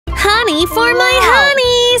Honey for my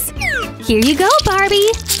honeys! Here you go,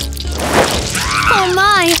 Barbie! Oh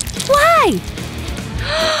my! Why?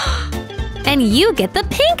 And you get the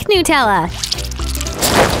pink Nutella!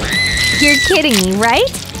 You're kidding me,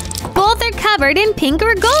 right? Both are covered in pink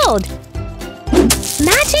or gold!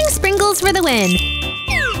 Matching sprinkles for the win!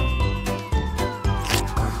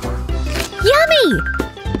 Yummy!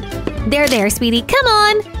 There, sweetie, come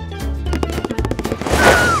on!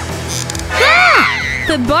 Ah!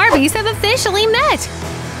 The Barbies have officially met!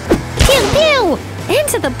 Pew pew!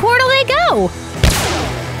 Into the portal they go!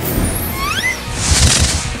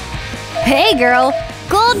 Hey girl!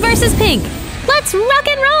 Gold versus pink! Let's rock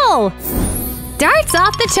and roll! Darts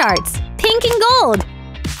off the charts! Pink and gold!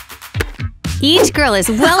 Each girl is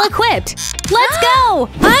well equipped! Let's go!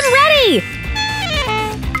 I'm ready!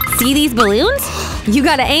 See these balloons? You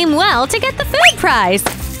gotta aim well to get the food prize!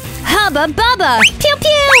 Hubba bubba! Pew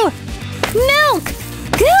pew! Milk!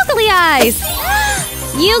 Googly eyes!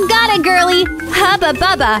 You got it, girlie! Hubba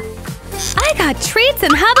bubba! I got treats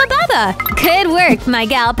and hubba bubba! Good work, my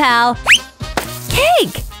gal pal!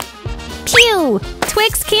 Cake! Pew!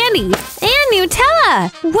 Twix candy! And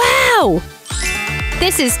Nutella! Wow!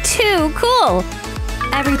 This is too cool!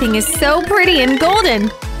 Everything is so pretty and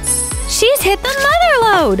golden! She's hit the mother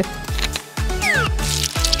load!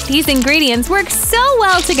 These ingredients work so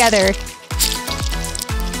well together!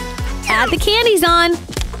 Add the candies on!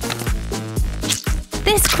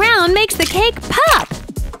 This crown makes the cake pop!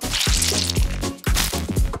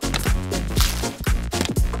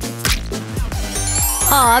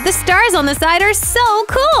 Aw, the stars on the side are so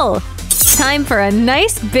cool! Time for a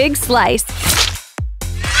nice big slice!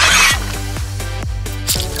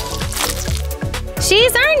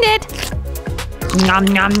 She's earned it! Nom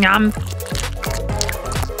nom nom!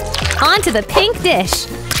 Onto the pink dish!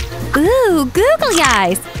 Ooh, googly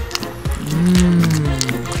eyes!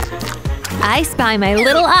 I spy my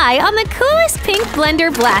little eye on the coolest pink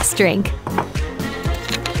blender blast drink!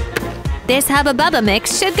 This Hubba Bubba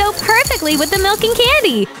mix should go perfectly with the milk and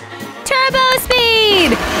candy! Turbo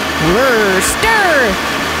speed! Whirr, stir!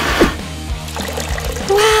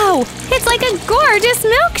 Wow! It's like a gorgeous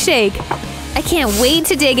milkshake! I can't wait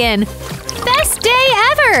to dig in! Best day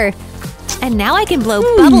ever! And now I can blow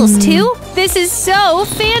bubbles too? This is so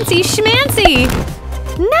fancy schmancy!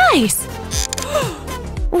 Nice!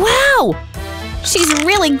 Wow! She's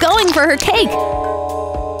really going for her cake!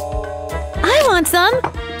 I want some!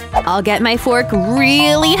 I'll get my fork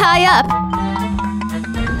really high up!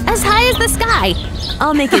 As high as the sky!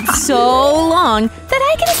 I'll make it so long that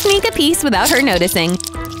I can sneak a piece without her noticing.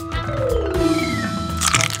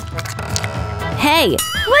 Hey!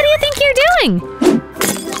 What do you think you're doing?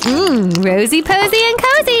 Rosy posy and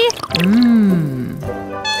cozy!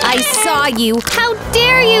 I saw you! How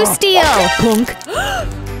dare you steal! Plunk!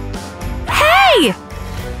 Hey!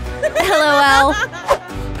 LOL!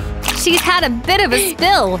 She's had a bit of a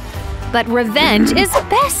spill. But revenge is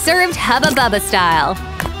best served Hubba Bubba style.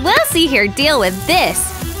 We'll see her deal with this.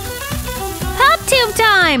 Pop tube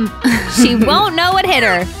time! She won't know what hit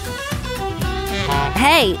her.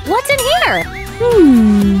 Hey, what's in here?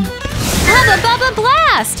 Hubba Bubba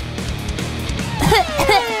blast!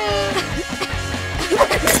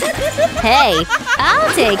 Hey,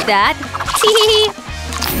 I'll take that. Tee.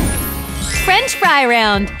 French fry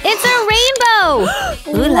round. It's a rainbow!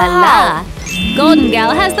 Ooh la la! Golden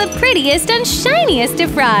Gal has the prettiest and shiniest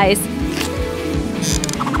of fries.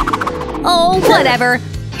 Oh, whatever.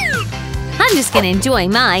 I'm just gonna enjoy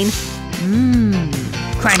mine.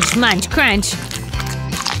 Crunch, munch, crunch.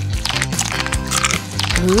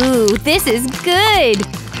 Ooh, this is good!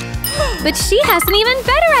 But she has an even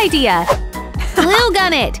better idea! Glue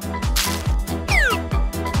gun it!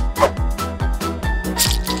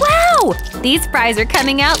 Wow! These fries are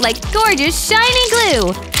coming out like gorgeous shiny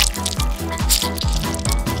glue!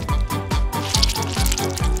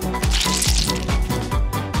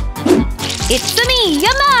 It's me,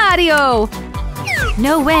 Mario!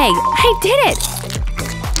 No way! I did it!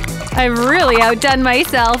 I've really outdone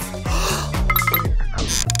myself!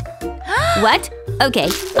 What? Okay,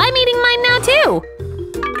 I'm eating mine now too!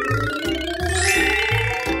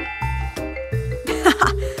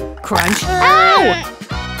 Crunch! Ow!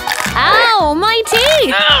 Ow, my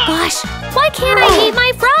teeth! Gosh, why can't I eat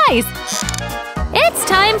my fries? It's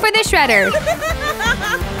time for the shredder!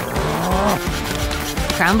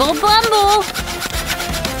 Crumble blumble!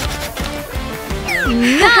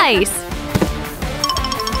 Nice!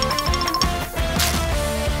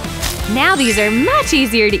 Now these are much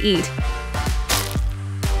easier to eat.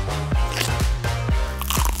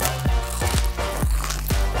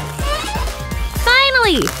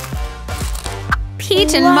 Finally! Pew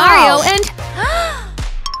Peach and Mario and…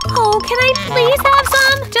 Oh, can I please have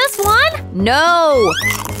some? Just one? No!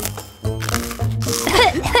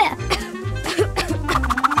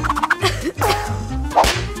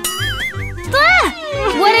 Ah!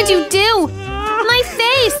 What did you do? My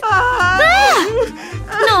face! Ah!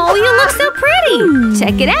 No, you look so pretty!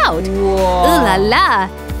 Check it out! Ooh la la!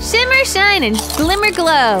 Shimmer, shine, and glimmer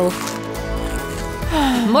glow!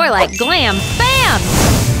 More like glam bam!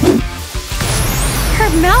 Her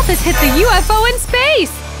mouth has hit the UFO in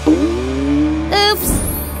space! Oops!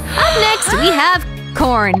 Up next, we have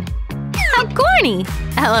corn. How corny!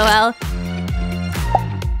 LOL.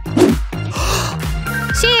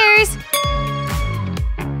 Cheers!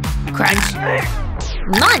 Crunch!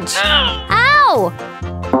 Munch! Ow!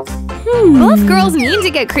 Both girls need to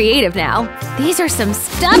get creative now. These are some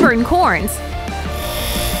stubborn corns.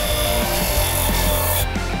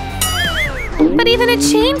 But even a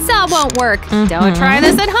chainsaw won't work. Don't try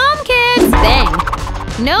this at home, kids! Bang!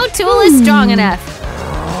 No tool is strong enough.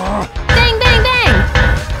 Bang, bang, bang!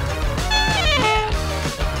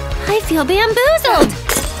 I feel bamboozled!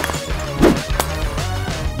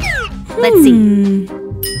 Let's see.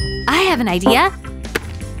 I have an idea.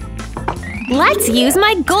 Let's use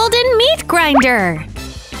my golden meat grinder!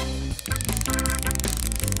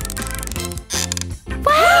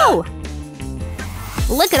 Wow!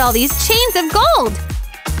 Look at all these chains of gold!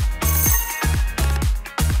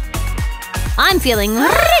 I'm feeling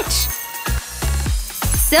rich!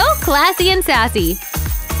 So classy and sassy!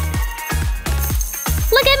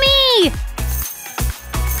 Look at me!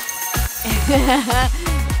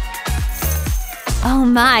 Oh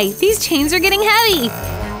my, these chains are getting heavy!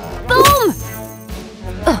 Boom!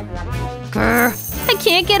 Ugh. Grr. I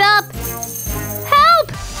can't get up!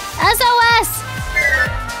 Help! SOS!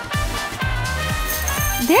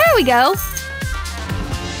 There we go!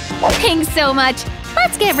 Thanks so much!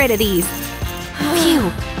 Let's get rid of these!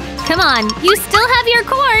 Phew! Come on, you still have your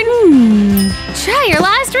corn! Try your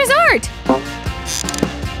last resort!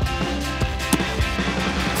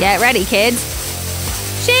 Get ready, kids!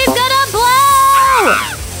 She's gonna blow!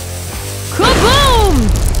 Kaboom!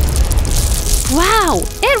 Wow,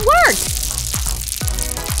 it worked!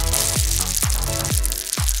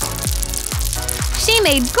 She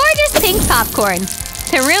made gorgeous pink popcorn.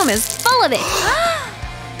 The room is full of it.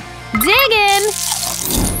 Dig in!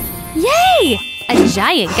 Yay! A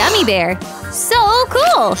giant gummy bear. So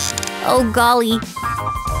cool! Oh golly.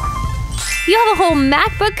 You have a whole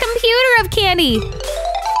MacBook computer of candy.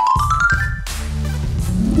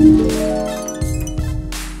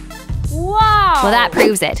 Wow! Well, that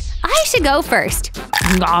proves it. I should go first.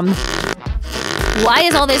 Nom. Why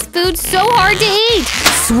is all this food so hard to eat?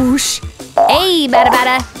 Swoosh. Hey, bada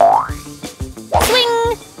bada.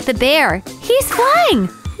 Swing! The bear. He's flying.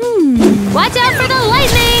 Watch out for the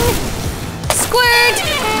lightning! Squirt!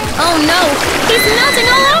 Oh no! He's melting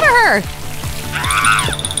all over her!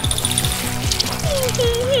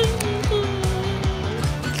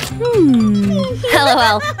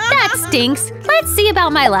 LOL. That stinks. Let's see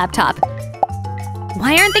about my laptop.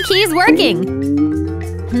 Why aren't the keys working?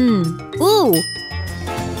 Ooh.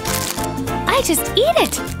 I just eat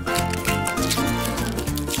it.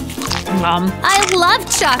 I love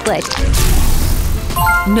chocolate.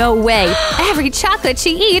 No way. Every chocolate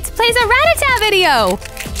she eats plays a rat-a-tat video.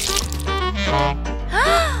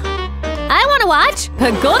 I want to watch.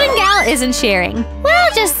 A golden gal isn't sharing.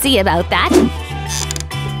 We'll just see about that.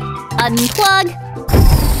 Unplug.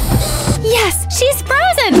 Yes, she's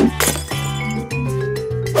frozen.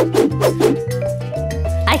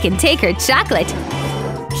 I can take her chocolate.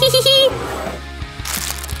 Hee.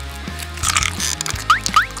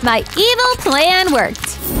 My evil plan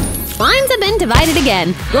worked. Lines have been divided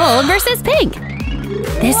again. Gold versus pink.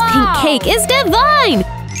 This pink cake is divine.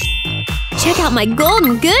 Check out my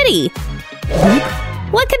golden goodie.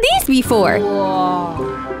 What could these be for?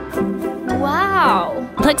 Wow!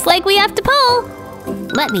 Looks like we have to pull.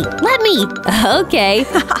 Let me. Okay.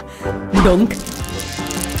 Dunk.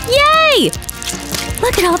 Yay!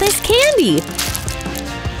 Look at all this candy.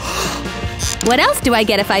 What else do I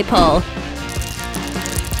get if I pull?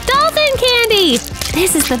 Dolphin candy!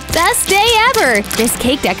 This is the best day ever! This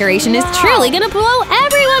cake decoration is truly gonna blow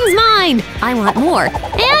everyone's mind! I want more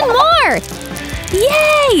and more!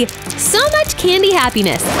 Yay! So much candy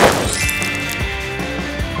happiness!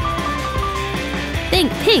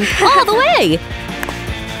 Think pink all the way!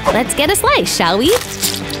 Let's get a slice, shall we?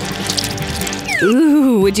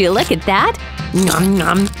 Ooh, would you look at that? Nom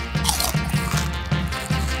nom.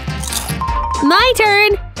 My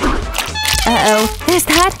turn! Uh-oh, is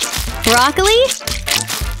that broccoli?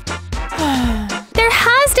 There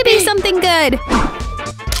has to be something good!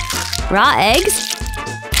 Raw eggs.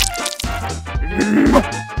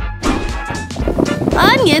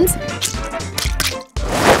 Onions.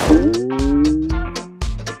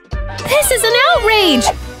 This is an outrage!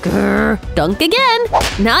 Grr, dunk again.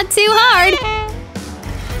 Not too hard.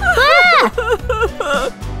 Ah!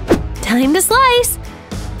 Time to slice.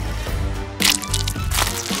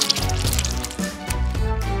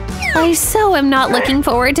 I so am not looking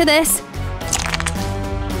forward to this.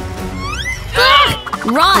 Ah!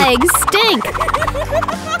 Raw eggs stink.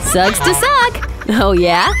 Sucks to suck. Oh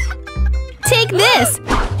yeah? Take this.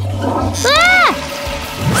 Ah!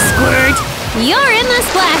 Squirt. You're in the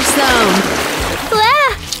splash zone. Ah!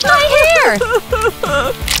 My hair.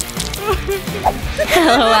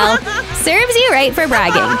 LOL. Serves you right for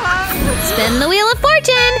bragging. Spin the wheel of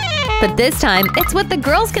fortune. But this time, it's what the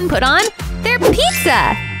girls can put on their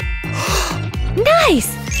pizza.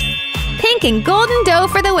 Nice! Pink and golden dough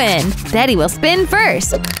for the win. Betty will spin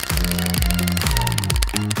first.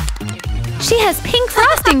 She has pink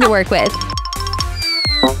frosting to work with.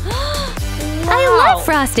 I love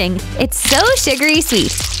frosting. It's so sugary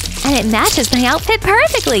sweet. And it matches my outfit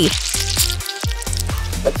perfectly.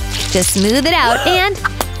 Just smooth it out and…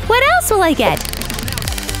 what else will I get?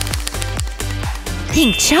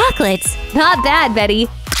 Pink chocolates. Not bad, Betty.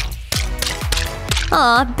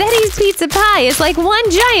 Aw, Betty's pizza pie is like one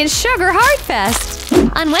giant sugar heart fest.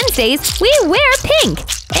 On Wednesdays, we wear pink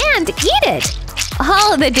and eat it.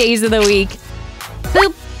 All of the days of the week.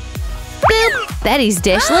 Boop. Boop. Betty's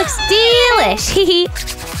dish looks delish.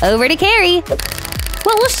 Over to Carrie.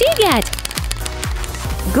 What will she get?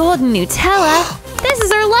 Golden Nutella. This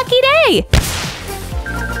is her lucky day.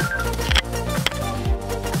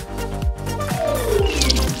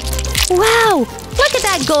 Wow, look at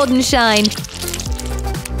that golden shine.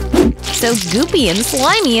 So goopy and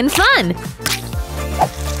slimy and fun.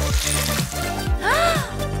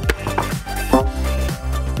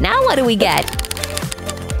 Now what do we get?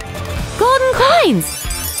 Golden coins!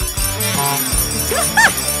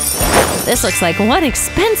 This looks like one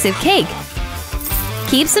expensive cake.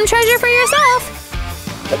 Keep some treasure for yourself.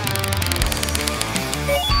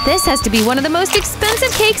 This has to be one of the most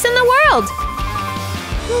expensive cakes in the world.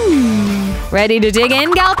 Ready to dig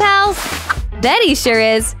in, gal pals? Betty sure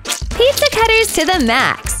is. Pizza cutters to the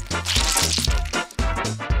max.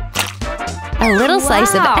 A little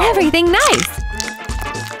slice of everything nice.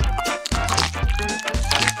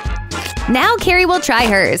 Now Carrie will try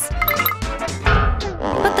hers.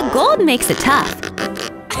 But the gold makes it tough.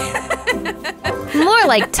 More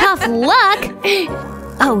like tough luck.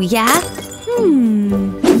 Oh yeah?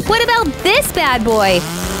 What about this bad boy?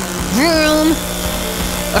 Vroom.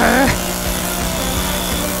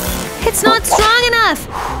 It's not strong enough!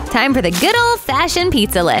 Time for the good old-fashioned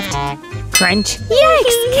pizza lift. Crunch.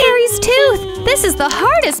 Yikes! Carrie's tooth! This is the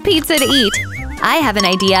hardest pizza to eat. I have an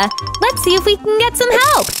idea. Let's see if we can get some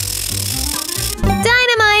help.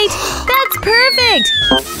 Dynamite! That's perfect!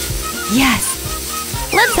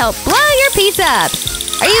 Yes! Let's help blow your pizza up!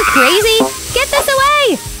 Are you crazy? Get this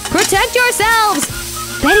away! Protect yourselves!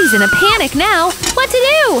 Betty's in a panic now. What to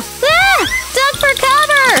do? Ah! Duck for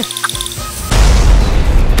cover!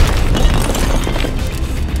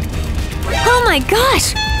 Oh my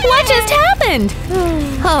gosh! What just happened?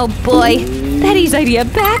 Oh boy, Betty's idea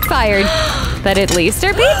backfired. But at least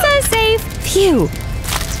her pizza is safe. Phew.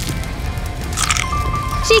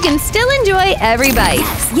 She can still enjoy every bite.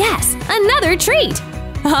 Yes, another treat.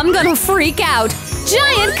 I'm gonna freak out.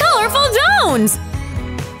 Giant colorful domes!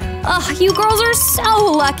 Oh, you girls are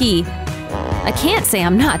so lucky. I can't say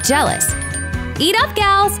I'm not jealous. Eat up,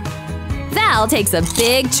 gals. Val takes a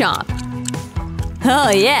big chomp.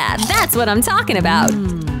 Oh yeah, that's what I'm talking about.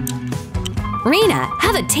 Rena,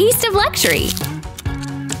 have a taste of luxury.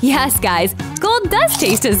 Yes, guys, gold does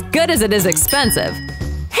taste as good as it is expensive.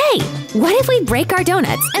 Hey, what if we break our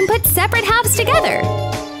donuts and put separate halves together?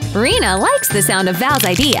 Rena likes the sound of Val's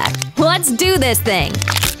idea. Let's do this thing.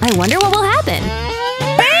 I wonder what will happen.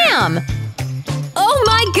 Bam! Oh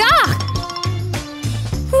my god!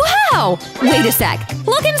 Wow! Wait a sec.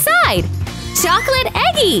 Look inside. Chocolate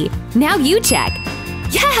eggy. Now you check.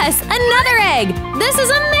 Yes, another egg! This is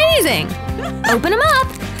amazing! Open them up!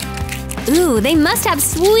 Ooh, they must have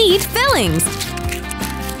sweet fillings!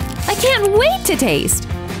 I can't wait to taste!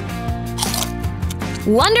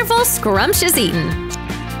 Wonderful, scrumptious eating!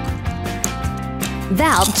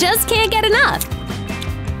 Val just can't get enough!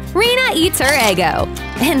 Rena eats her Eggo!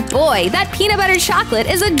 And boy, that peanut butter chocolate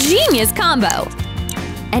is a genius combo!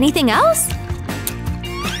 Anything else?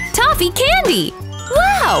 Toffee candy!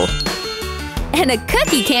 Wow! And a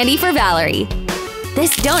cookie candy for Valerie.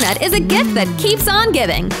 This donut is a gift that keeps on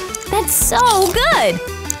giving. That's so good!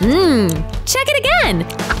 Check it again!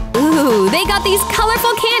 Ooh, they got these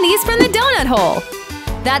colorful candies from the donut hole!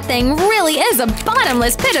 That thing really is a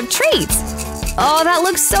bottomless pit of treats! Oh, that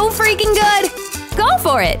looks so freaking good! Go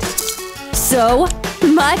for it! So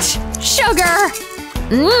much sugar!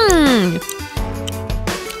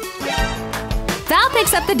 Val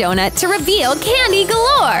picks up the donut to reveal candy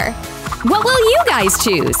galore! What will you guys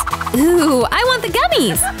choose? Ooh, I want the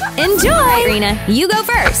gummies! Enjoy! Right, Rena, you go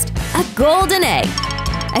first! A golden egg!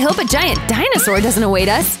 I hope a giant dinosaur doesn't await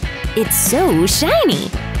us! It's so shiny!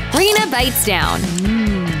 Rena bites down.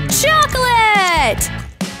 Chocolate!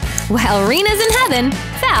 While Rena's in heaven,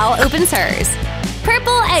 Val opens hers.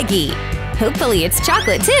 Purple eggy. Hopefully it's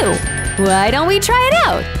chocolate too. Why don't we try it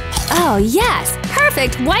out? Oh yes,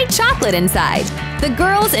 perfect white chocolate inside. The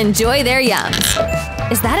girls enjoy their yums.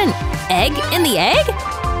 Is that an egg in the egg?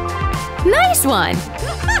 Nice one!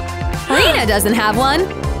 Rena doesn't have one.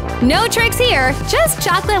 No tricks here, just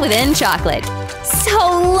chocolate within chocolate.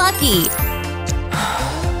 So lucky!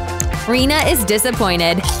 Rena is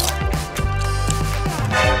disappointed.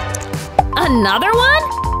 Another one?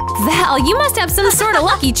 Val, you must have some sort of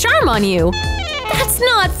lucky charm on you. That's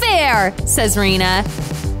not fair, says Rena.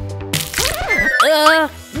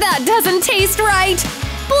 That doesn't taste right.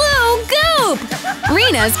 Blue goop!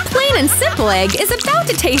 Rena's plain and simple egg is about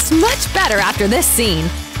to taste much better after this scene.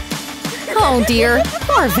 Oh dear,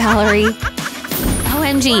 poor Valerie.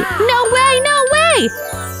 OMG, no way, no way!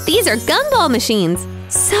 These are gumball machines.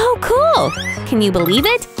 So cool! Can you believe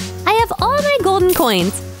it? I have all my golden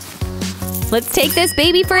coins. Let's take this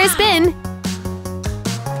baby for a spin.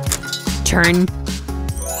 Turn.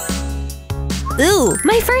 Ooh,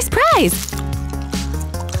 my first prize!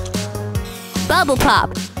 Bubble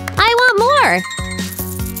pop. I want more!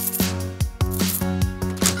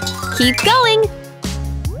 Keep going!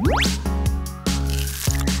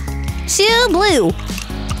 Shoe blue!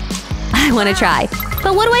 I want to try,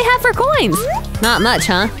 but what do I have for coins? Not much,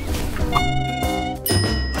 huh?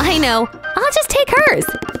 I know, I'll just take hers!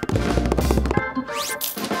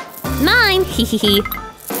 Mine! Hehehe.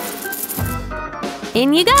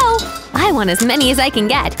 In you go! I want as many as I can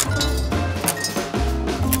get.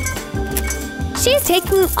 She's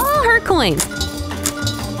taking all her coins.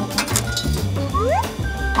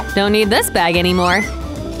 Don't need this bag anymore.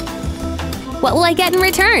 What will I get in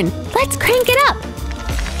return? Let's crank it up!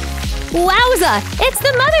 Wowza! It's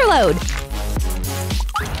the mother load!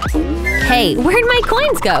 Hey, where'd my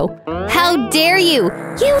coins go? How dare you!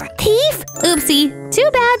 You thief! Oopsie. Too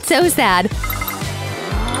bad, so sad.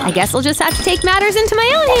 I guess I'll just have to take matters into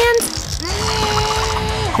my own hands.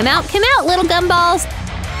 Come out, little gumballs!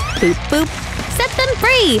 Boop, boop. Set them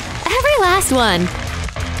free! Every last one!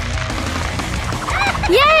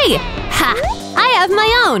 Yay! Ha! I have my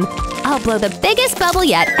own! I'll blow the biggest bubble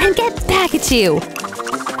yet and get back at you!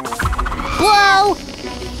 Blow!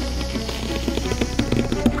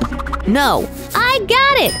 No! I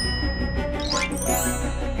got it!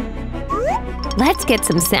 Let's get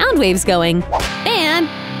some sound waves going! And…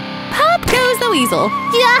 pop goes the weasel!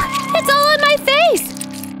 Yeah! It's all in my face!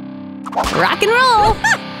 Rock and roll!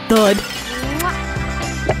 Thud!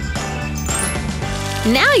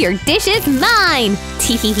 Now your dish is mine!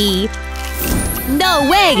 Tee-hee-hee! No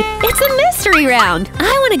way! It's a mystery round!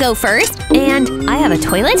 I want to go first! And I have a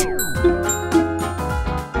toilet?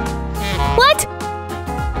 What?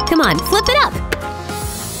 Come on, flip it up!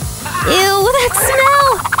 Ew, that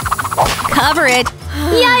smell! Cover it!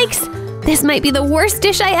 Yikes! This might be the worst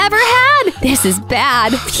dish I ever had! This is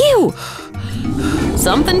bad! Phew!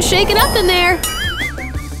 Something's shaking up in there!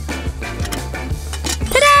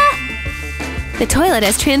 Ta-da! The toilet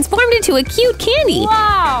has transformed into a cute candy!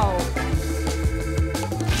 Wow!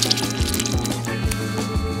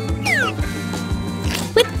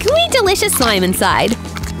 With gooey delicious slime inside.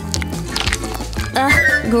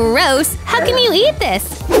 Ugh, gross! How can you eat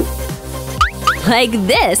this? Like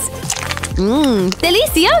this! Mmm,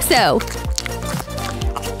 delicioso!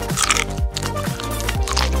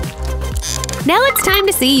 Now it's time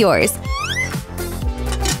to see yours.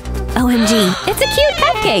 OMG, it's a cute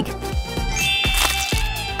cupcake!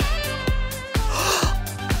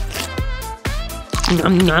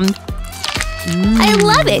 Nom, nom. I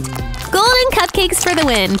love it! Golden cupcakes for the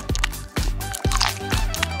win!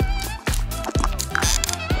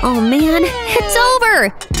 Oh man, it's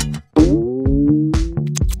over!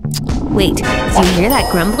 Wait, do you hear that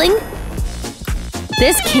grumbling?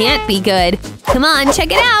 This can't be good! Come on,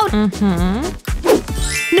 check it out!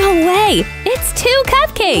 No way! It's 2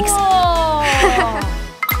 cupcakes!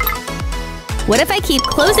 What if I keep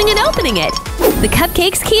closing and opening it? The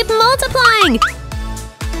cupcakes keep multiplying!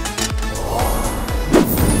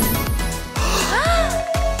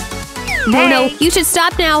 No, no, you should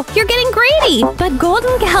stop now. You're getting greedy. But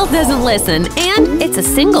Golden Gal doesn't listen, and it's a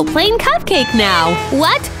single plain cupcake now.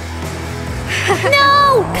 What?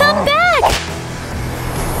 No! Come back!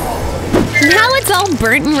 Now it's all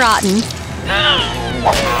burnt and rotten.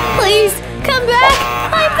 Please, come back!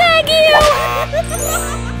 I beg you!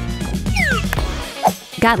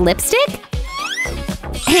 Got lipstick?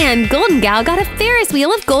 And Golden Gal got a Ferris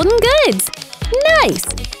wheel of golden goods. Nice!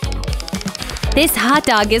 This hot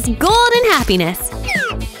dog is golden happiness.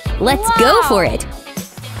 Let's go for it.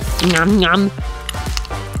 Nom nom.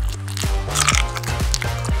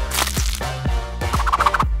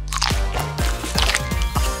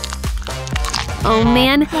 Oh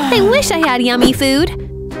man, I wish I had yummy food.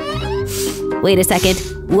 Wait a second.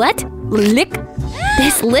 What? Lick?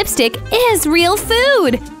 This lipstick is real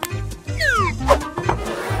food.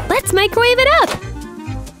 Let's microwave it up.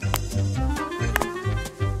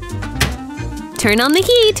 Turn on the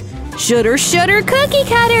heat. Shudder, shudder, cookie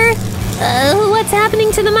cutter. What's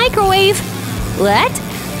happening to the microwave? What?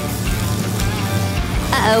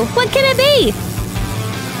 Uh-oh, what can it be?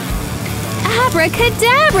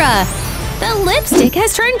 Abracadabra! The lipstick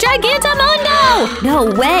has turned gigantamundo! No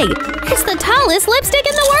way! It's the tallest lipstick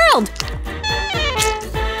in the world!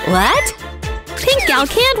 What? Pink Gal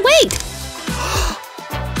can't wait!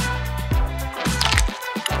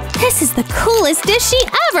 This is the coolest dish she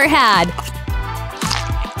ever had!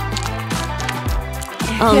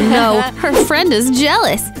 Oh no, her friend is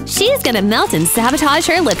jealous. She's gonna melt and sabotage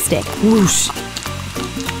her lipstick. Whoosh.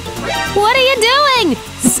 What are you doing?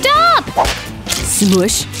 Stop!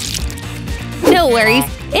 Smush. No worries,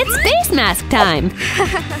 it's face mask time.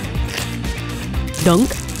 Dunk.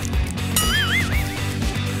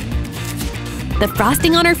 The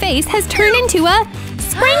frosting on her face has turned into a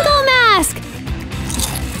sprinkle mask.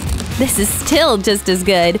 This is still just as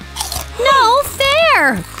good. No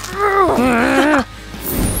fair!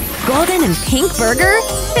 Golden and pink burger?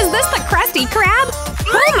 Is this the Krusty Krab?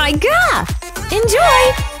 Oh my god!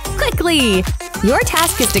 Enjoy! Quickly! Your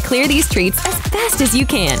task is to clear these treats as fast as you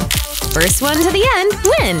can. First one to the end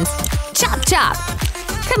wins! Chop chop!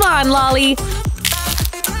 Come on, Lolly!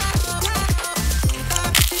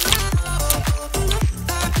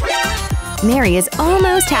 Mary is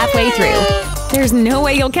almost halfway through. There's no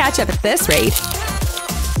way you'll catch up at this rate.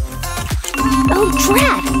 Oh,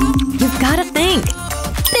 drat! You've gotta think!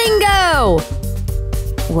 Bingo!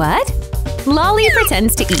 What? Lolly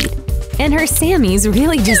pretends to eat, and her Sammies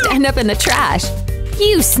really just end up in the trash.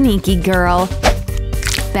 You sneaky girl.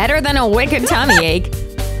 Better than a wicked tummy ache.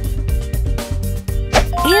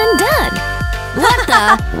 And done! What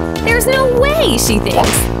the? There's no way, she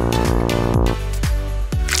thinks.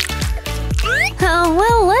 Oh,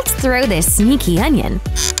 well, let's throw this sneaky onion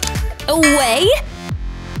away.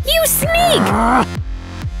 You sneak!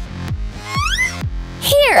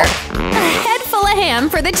 Here! A head full of ham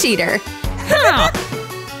for the cheater. Huh.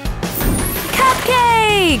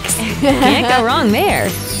 Cupcakes! Can't go wrong there.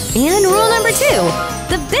 And rule number 2.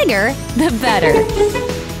 The bigger, the better.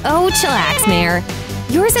 Oh, chillax, Mare.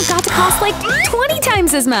 Yours have got to cost like 20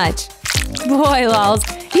 times as much. Boy, lols,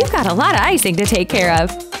 you've got a lot of icing to take care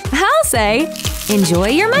of. I'll say, enjoy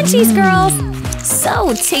your munchies, girls.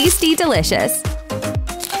 So tasty delicious.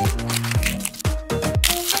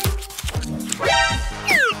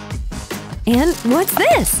 And what's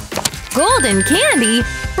this? Golden candy?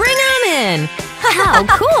 Bring 'em in! How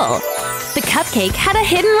cool! The cupcake had a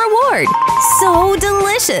hidden reward. So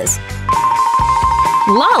delicious!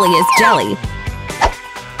 Lolly is jelly.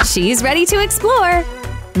 She's ready to explore.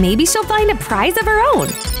 Maybe she'll find a prize of her own.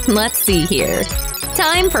 Let's see here.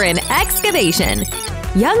 Time for an excavation.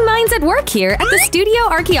 Young minds at work here at the Studio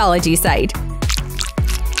Archaeology site.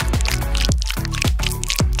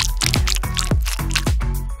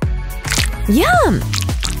 Yum!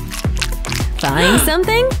 Find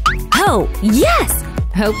something? Oh, yes!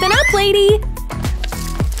 Open up, lady!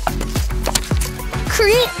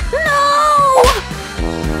 No!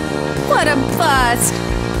 What a bust!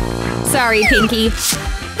 Sorry, Pinky.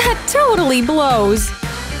 That totally blows.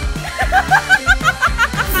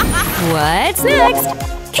 What's next?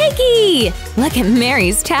 Cakey! Look at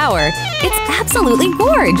Mary's tower. It's absolutely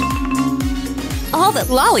gorge. All that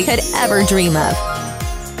Lolly could ever dream of.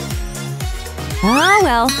 Oh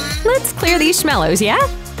well, let's clear these schmellows, yeah?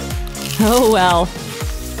 Oh well.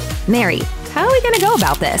 Mary, how are we gonna go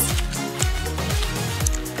about this?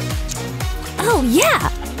 Oh yeah!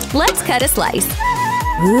 Let's cut a slice.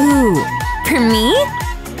 Ooh, for me?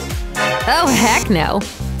 Oh heck no.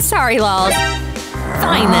 Sorry, lols.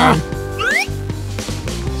 Fine then.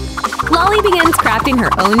 Lolly begins crafting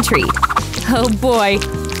her own treat. Oh boy,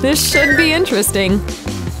 this should be interesting.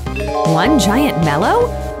 One giant mellow?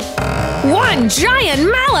 One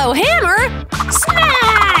giant mallow hammer!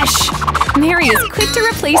 Smash! Mary is quick to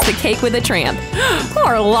replace the cake with a tramp.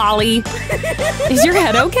 Poor Lolly. Is your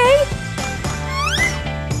head okay?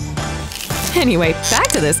 Anyway, back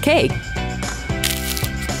to this cake.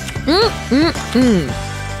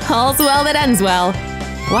 All's well that ends well.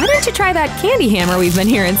 Why don't you try that candy hammer we've been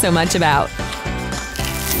hearing so much about?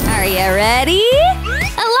 Are you ready?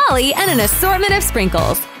 A lolly and an assortment of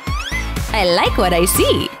sprinkles. I like what I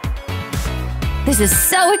see. This is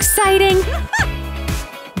so exciting!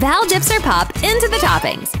 Val dips her pop into the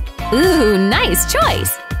toppings. Ooh, nice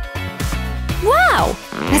choice! Wow!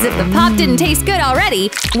 As if the pop didn't taste good already,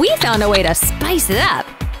 we found a way to spice it up.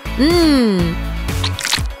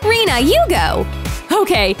 Rena, you go!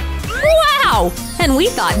 Okay. Wow! And we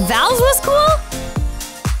thought Val's was cool?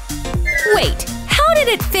 Wait, how did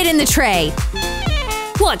it fit in the tray?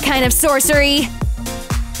 What kind of sorcery?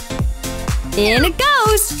 In it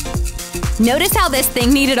goes! Notice how this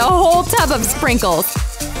thing needed a whole tub of sprinkles.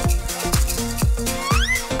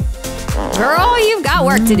 Girl, you've got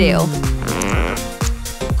work to do.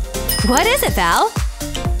 What is it, Val?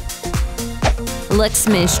 Looks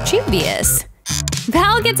mischievous.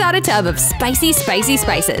 Val gets out a tub of spicy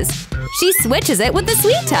spices. She switches it with the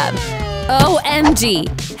sweet tub.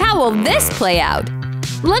 OMG! How will this play out?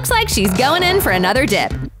 Looks like she's going in for another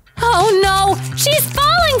dip. Oh no! She's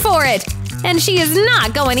falling for it! And she is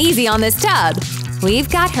not going easy on this tub. We've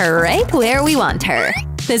got her right where we want her.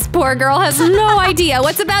 This poor girl has no idea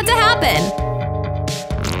what's about to happen.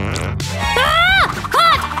 Ah!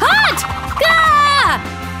 Hot! Ah!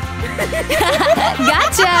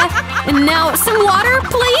 Gotcha! And now some water,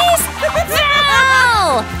 please?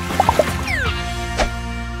 Val!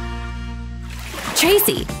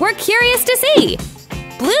 Tracy, we're curious to see.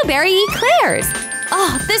 Blueberry eclairs.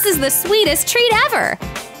 Oh, this is the sweetest treat ever.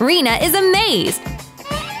 Rena is amazed.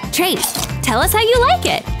 Trace, tell us how you like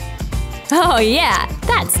it. Oh yeah,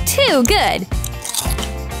 that's too good.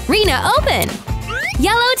 Rena, open.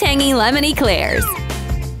 Yellow tangy lemon eclairs.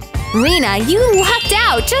 Rena, you lucked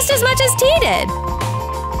out just as much as T did.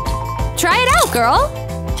 Try it out, girl.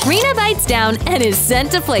 Rena bites down and is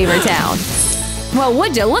sent to Flavor Town. Well,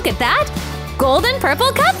 would you look at that? Golden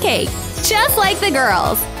purple cupcake, just like the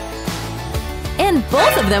girls. And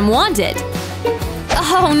both of them want it.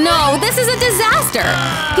 Oh no, this is a disaster!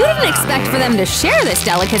 You didn't expect for them to share this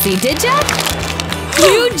delicacy, did ya?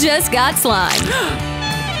 You just got slimed.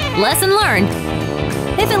 Lesson learned.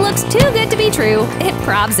 If it looks too good to be true, it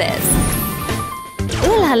probs is.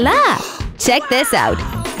 Ooh la la! Check this out.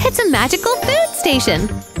 It's a magical food station.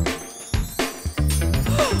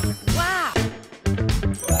 Wow!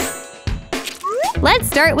 Let's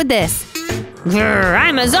start with this. Grr,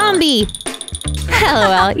 I'm a zombie!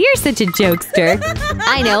 LOL, you're such a jokester.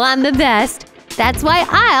 I know I'm the best. That's why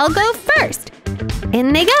I'll go first.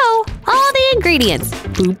 In they go. All the ingredients.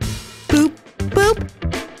 Boop, boop, boop.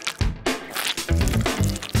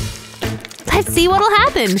 Let's see what'll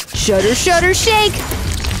happen. Shudder, shudder, shake.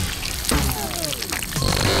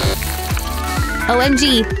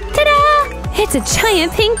 OMG. Ta-da! It's a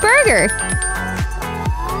giant pink burger.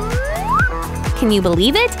 Can you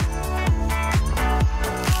believe it?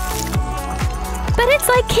 But it's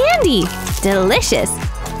like candy! Delicious!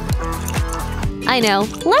 I know.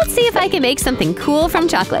 Let's see if I can make something cool from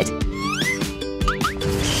chocolate.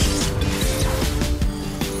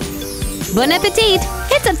 Bon appetit!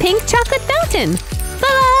 It's a pink chocolate fountain!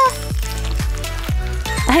 Ta-da!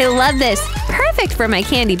 I love this! Perfect for my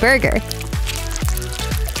candy burger!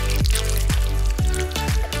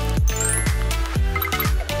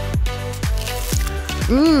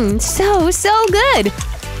 So good!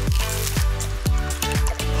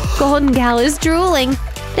 Golden Gal is drooling.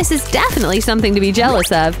 This is definitely something to be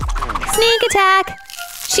jealous of. Sneak attack!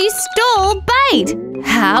 She stole Bite!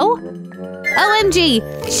 How? OMG!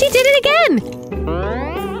 She did it again!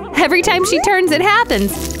 Every time she turns, it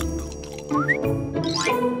happens.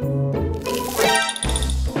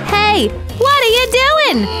 Hey! What are you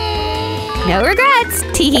doing? No regrets!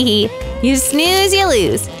 Tee. You snooze, you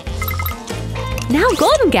lose. Now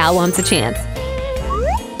Golden Gal wants a chance.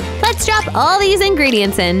 Let's drop all these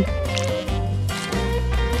ingredients in.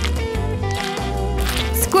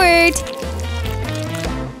 Squirt!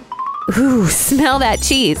 Ooh, smell that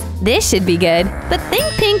cheese. This should be good. But Think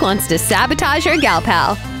Pink wants to sabotage her gal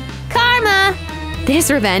pal. Karma! This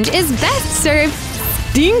revenge is best served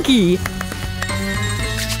stinky.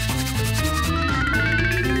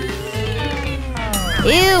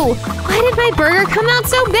 Ew! Why did my burger come out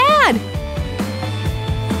so bad?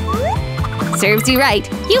 Serves you right.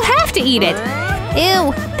 You have to eat it.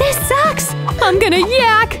 Ew! This sucks! I'm gonna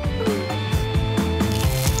yak!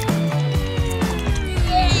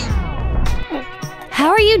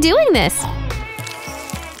 you doing this?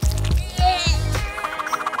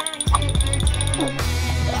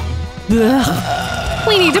 Ugh.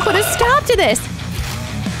 We need to put a stop to this!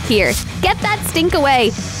 Here, get that stink away!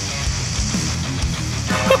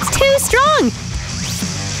 It's too strong!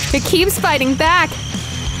 It keeps fighting back!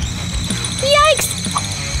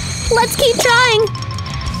 Yikes! Let's keep trying!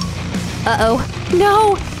 Uh-oh.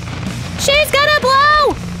 No! She's gonna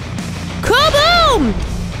blow! Kaboom!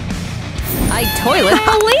 I toilet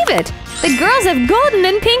believe it! The girls have golden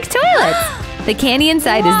and pink toilets! The candy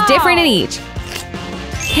inside is different in each.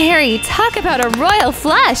 Carrie, talk about a royal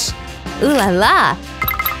flush! Ooh la la!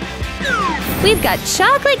 We've got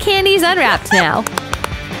chocolate candies unwrapped now.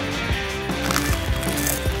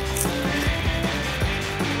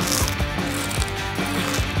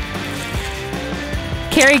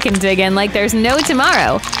 Carrie can dig in like there's no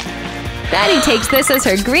tomorrow. Betty takes this as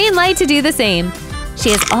her green light to do the same.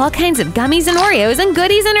 She has all kinds of gummies and Oreos and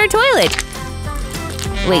goodies in her toilet.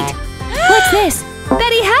 Wait, what's this?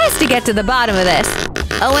 Betty has to get to the bottom of this.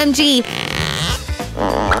 OMG.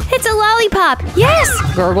 It's a lollipop! Yes!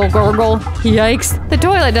 Gurgle, gurgle. Yikes, the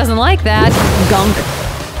toilet doesn't like that. Gunk.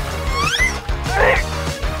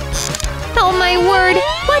 Oh my word,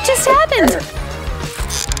 what just happened?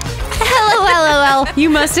 LOL, you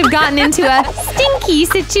must have gotten into a stinky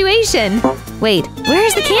situation. Wait,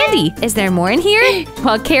 where's the candy? Is there more in here?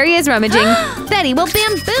 While Carrie is rummaging, Betty will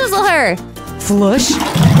bamboozle her. Flush.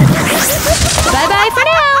 Bye-bye for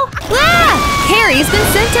now. Ah! Carrie's been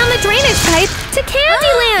sent down the drainage pipe to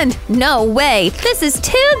Candyland. No way, this is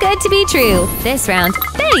too good to be true. This round,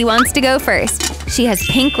 Betty wants to go first. She has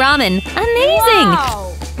pink ramen. Amazing.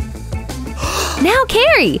 Wow. Now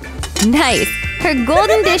Carrie. Nice. Her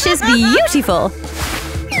golden dish is beautiful!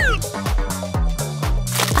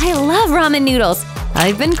 I love ramen noodles!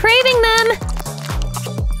 I've been craving them!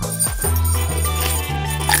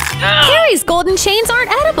 Carrie's golden chains aren't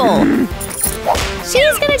edible!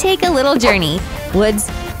 She's gonna take a little journey. Woods.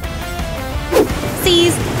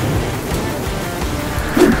 Seas.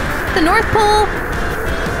 The North Pole.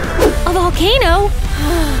 A volcano.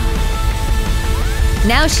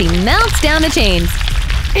 Now she melts down the chains.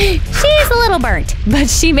 She's a little burnt, but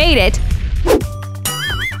she made it!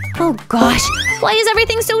 Oh gosh, why is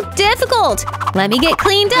everything so difficult? Let me get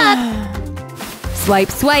cleaned up! Swipe,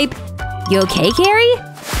 swipe. You okay, Carrie?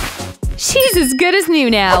 She's as good as new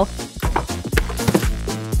now!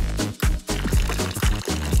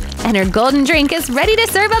 And her golden drink is ready to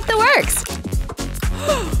serve up the works!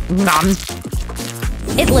 Nom!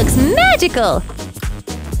 It looks magical!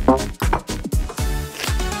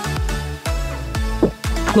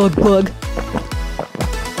 Glug glug.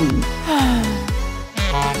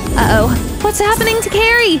 Uh-oh, what's happening to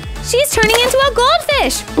Carrie? She's turning into a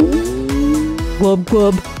goldfish! Glub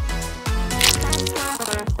glub.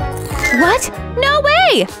 What? No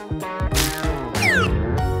way!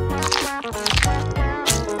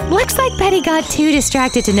 Looks like Betty got too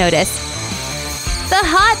distracted to notice. The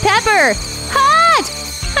hot pepper! Hot!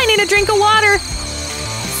 I need a drink of water!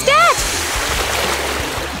 Stat!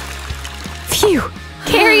 Phew!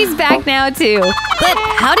 Carrie's back now, too. But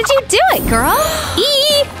how did you do it, girl?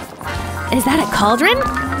 Eee! Is that a cauldron?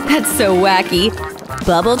 That's so wacky.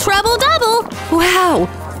 Bubble trouble double! Wow!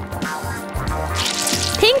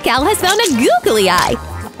 Pink Gal has found a googly eye.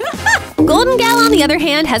 Golden Gal, on the other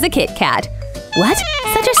hand, has a Kit Kat. What?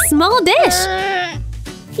 Such a small dish!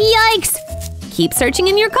 Yikes! Keep searching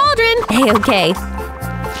in your cauldron. A-okay.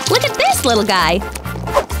 Look at this little guy.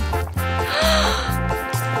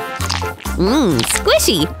 Mmm,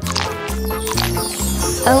 squishy!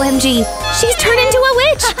 OMG, she's turned into a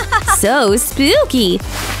witch! So spooky!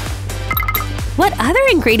 What other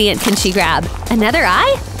ingredient can she grab? Another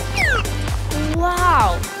eye?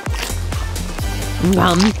 Wow!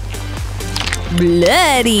 Nom.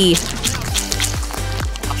 Bloody!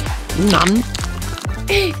 Nom.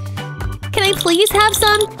 Can I please have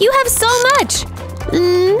some? You have so much!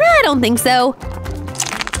 I don't think so.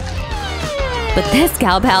 But this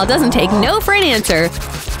gal pal doesn't take no for an answer.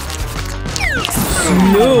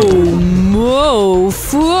 Slow mo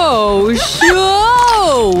fo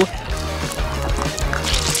show!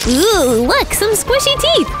 Ooh, look, some squishy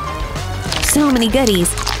teeth! So many goodies.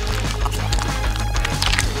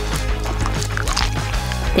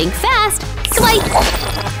 Think fast! Swipe!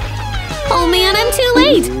 Oh man, I'm too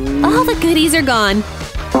late! All the goodies are gone.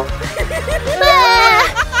 Ah!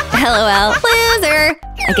 LOL, loser!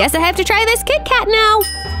 I guess I have to try this Kit Kat now!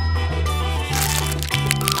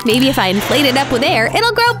 Maybe if I inflate it up with air,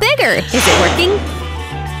 it'll grow bigger! Is it working?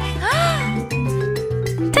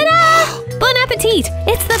 Ta-da! Bon appetit!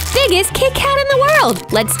 It's the biggest Kit Kat in the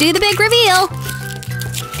world! Let's do the big reveal!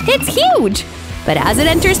 It's huge! But as it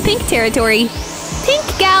enters pink territory, Pink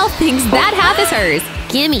Gal thinks that half is hers.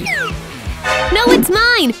 Gimme! No, it's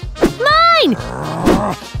mine! Mine!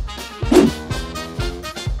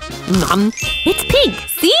 It's pink,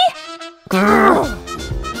 see?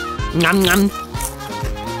 Nom nom.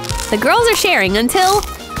 The girls are sharing until…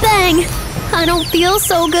 bang! I don't feel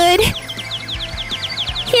so good.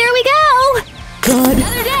 Here we go! Good.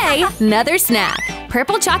 Another day, another snack.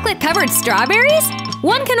 Purple chocolate-covered strawberries?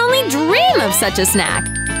 One can only dream of such a snack.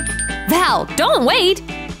 Val, don't wait!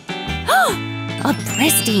 A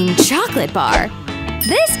pristine chocolate bar.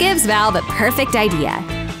 This gives Val the perfect idea.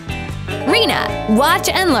 Rena, watch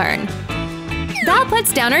and learn. Val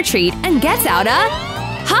puts down her treat and gets out a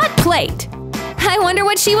hot plate. I wonder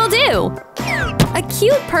what she will do. A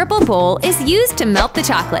cute purple bowl is used to melt the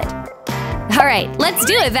chocolate. All right, let's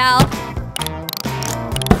do it, Val.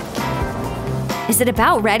 Is it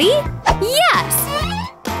about ready? Yes!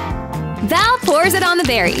 Val pours it on the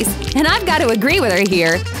berries, and I've got to agree with her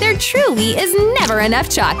here. There truly is never enough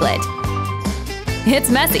chocolate. It's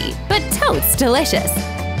messy, but totes delicious.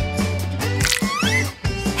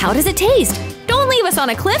 How does it taste? Don't leave us on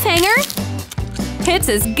a cliffhanger! It's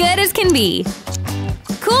as good as can be.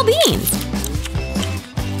 Cool beans!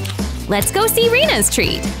 Let's go see Rena's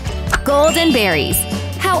treat. Golden berries.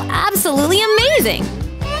 How absolutely amazing!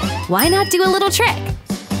 Why not do a little trick?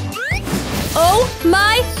 Oh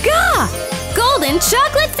my god! Golden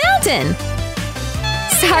chocolate fountain!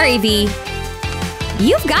 Sorry, V.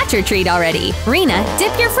 You've got your treat already. Rena,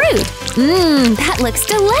 dip your fruit. That looks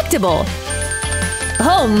delectable.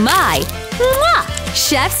 Oh my! Mwah!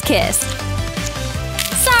 Chef's kiss.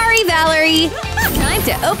 Sorry, Valerie. Time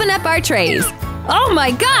to open up our trays. Oh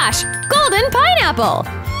my gosh! Golden pineapple!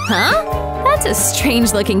 Huh? That's a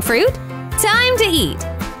strange-looking fruit. Time to eat.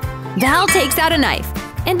 Val takes out a knife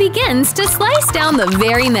and begins to slice down the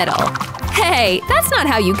very middle. Hey, that's not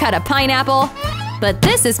how you cut a pineapple. But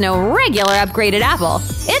this is no regular upgraded apple.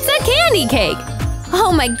 It's a candy cake!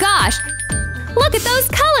 Oh my gosh! Look at those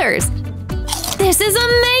colors! This is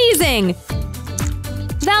amazing!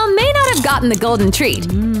 Val may not have gotten the golden treat,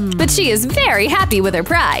 but she is very happy with her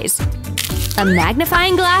prize. A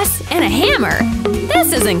magnifying glass and a hammer.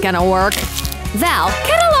 This isn't gonna work. Val,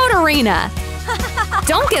 get a load of Rena!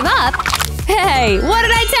 Don't give up! Hey, what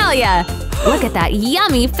did I tell ya? Look at that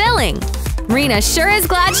yummy filling! Rena sure is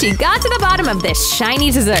glad she got to the bottom of this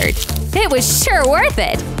shiny dessert. It was sure worth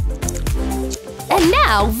it! And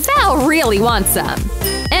now Val really wants some.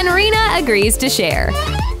 And Rena agrees to share.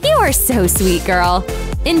 You are so sweet, girl.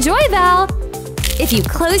 Enjoy, Val! If you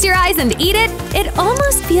close your eyes and eat it, it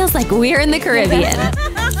almost feels like we're in the Caribbean.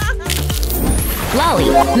 Lolly,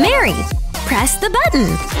 Mary, press the button.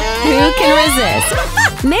 Who can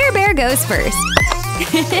resist? Mare Bear goes first.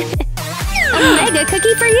 A mega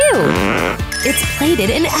cookie for you! It's plated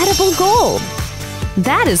in edible gold.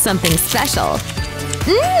 That is something special.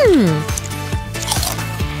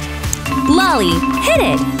 Lolly, hit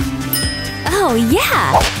it! Oh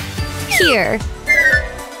yeah! Here.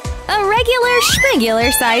 A regular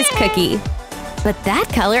schmegular sized cookie. But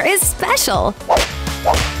that color is special.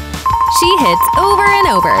 She hits over and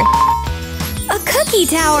over. A cookie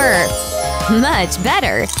tower! Much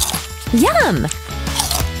better. Yum!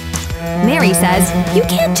 Mary says, you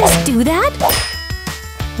can't just do that.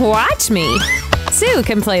 Watch me. Sue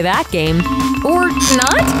can play that game. Or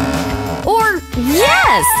not? Or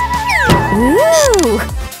yes! Ooh!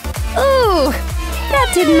 Ooh!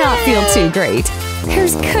 That did not feel too great.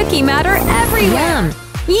 There's cookie matter everywhere. Yum!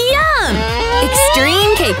 Yum!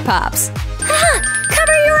 Extreme cake pops. Ah!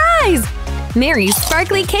 Cover your eyes! Mary's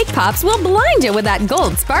sparkly cake pops will blind you with that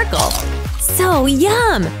gold sparkle. So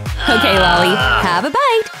yum! Okay, Lolly, have a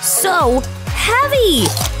bite. So heavy!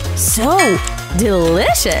 So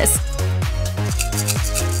delicious!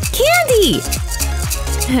 Candy!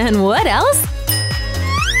 And what else?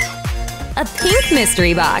 A pink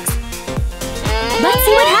mystery box. Let's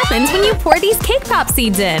see what happens when you pour these cake pop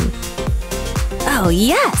seeds in. Oh,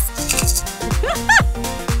 yes!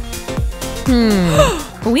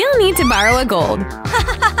 We'll need to borrow a gold.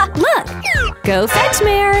 Look! Go fetch,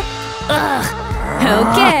 Mare! Ugh!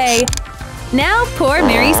 Okay. Now pour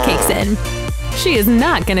Mary's cakes in. She is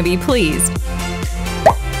not gonna be pleased.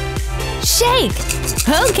 Shake!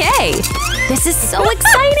 Okay! This is so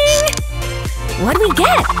exciting! What do we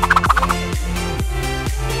get?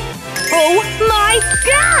 Oh my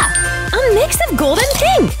god! A mix of gold and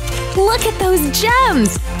pink! Look at those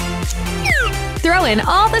gems! Throw in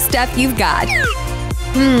all the stuff you've got.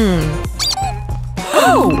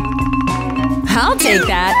 Oh! I'll take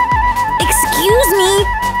that. Excuse me?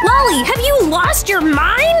 Lolly, have you lost your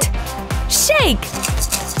mind? Shake!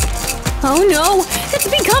 Oh no! It's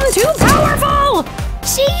become too powerful!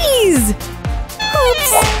 Jeez!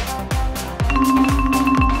 Oops!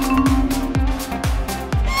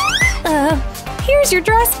 Here's your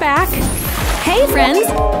dress back. Hey friends!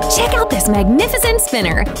 Check out this magnificent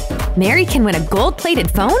spinner! Mary can win a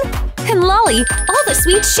gold-plated phone? And Lolly, all the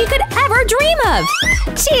sweets she could ever dream of!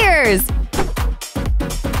 Cheers!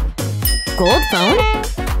 Gold phone?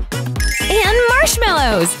 And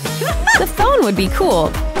marshmallows! The phone would be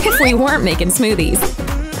cool if we weren't making smoothies.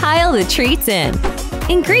 Pile the treats in.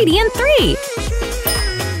 Ingredient 3!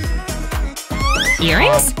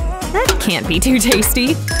 Earrings? That can't be too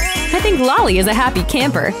tasty. I think Lolly is a happy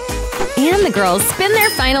camper. And the girls spin their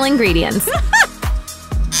final ingredients.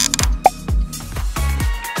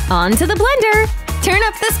 On to the blender! Turn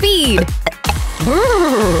up the speed!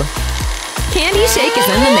 Brrr. Candy shake is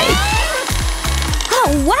in the make.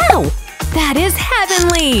 Oh wow! That is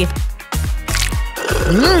heavenly!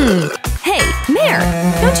 Hey, Mare,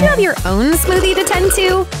 don't you have your own smoothie to tend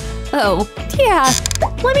to? Oh, yeah.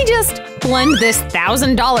 Let me just blend this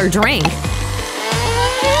 $1,000 drink.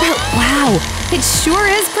 Oh, wow, it sure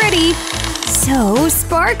is pretty. So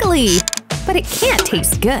sparkly. But it can't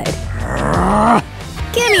taste good.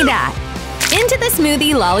 Gimme that! Into the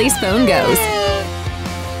smoothie Lolly's phone goes.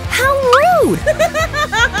 How rude!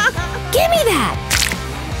 Gimme that!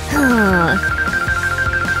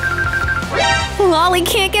 Lolly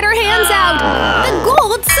can't get her hands out! The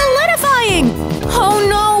gold's solidifying! Oh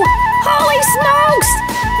no! Holy smokes!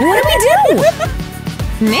 What do we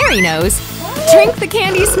do? Mary knows. Drink the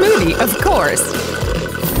candy smoothie, of course.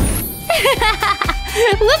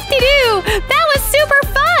 Whoop-de-doo! That was super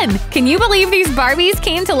fun! Can you believe these Barbies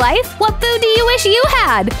came to life? What food do you wish you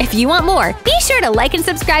had? If you want more, be sure to like and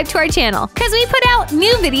subscribe to our channel, because we put out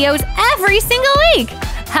new videos every single week!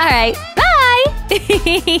 Alright,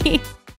 bye!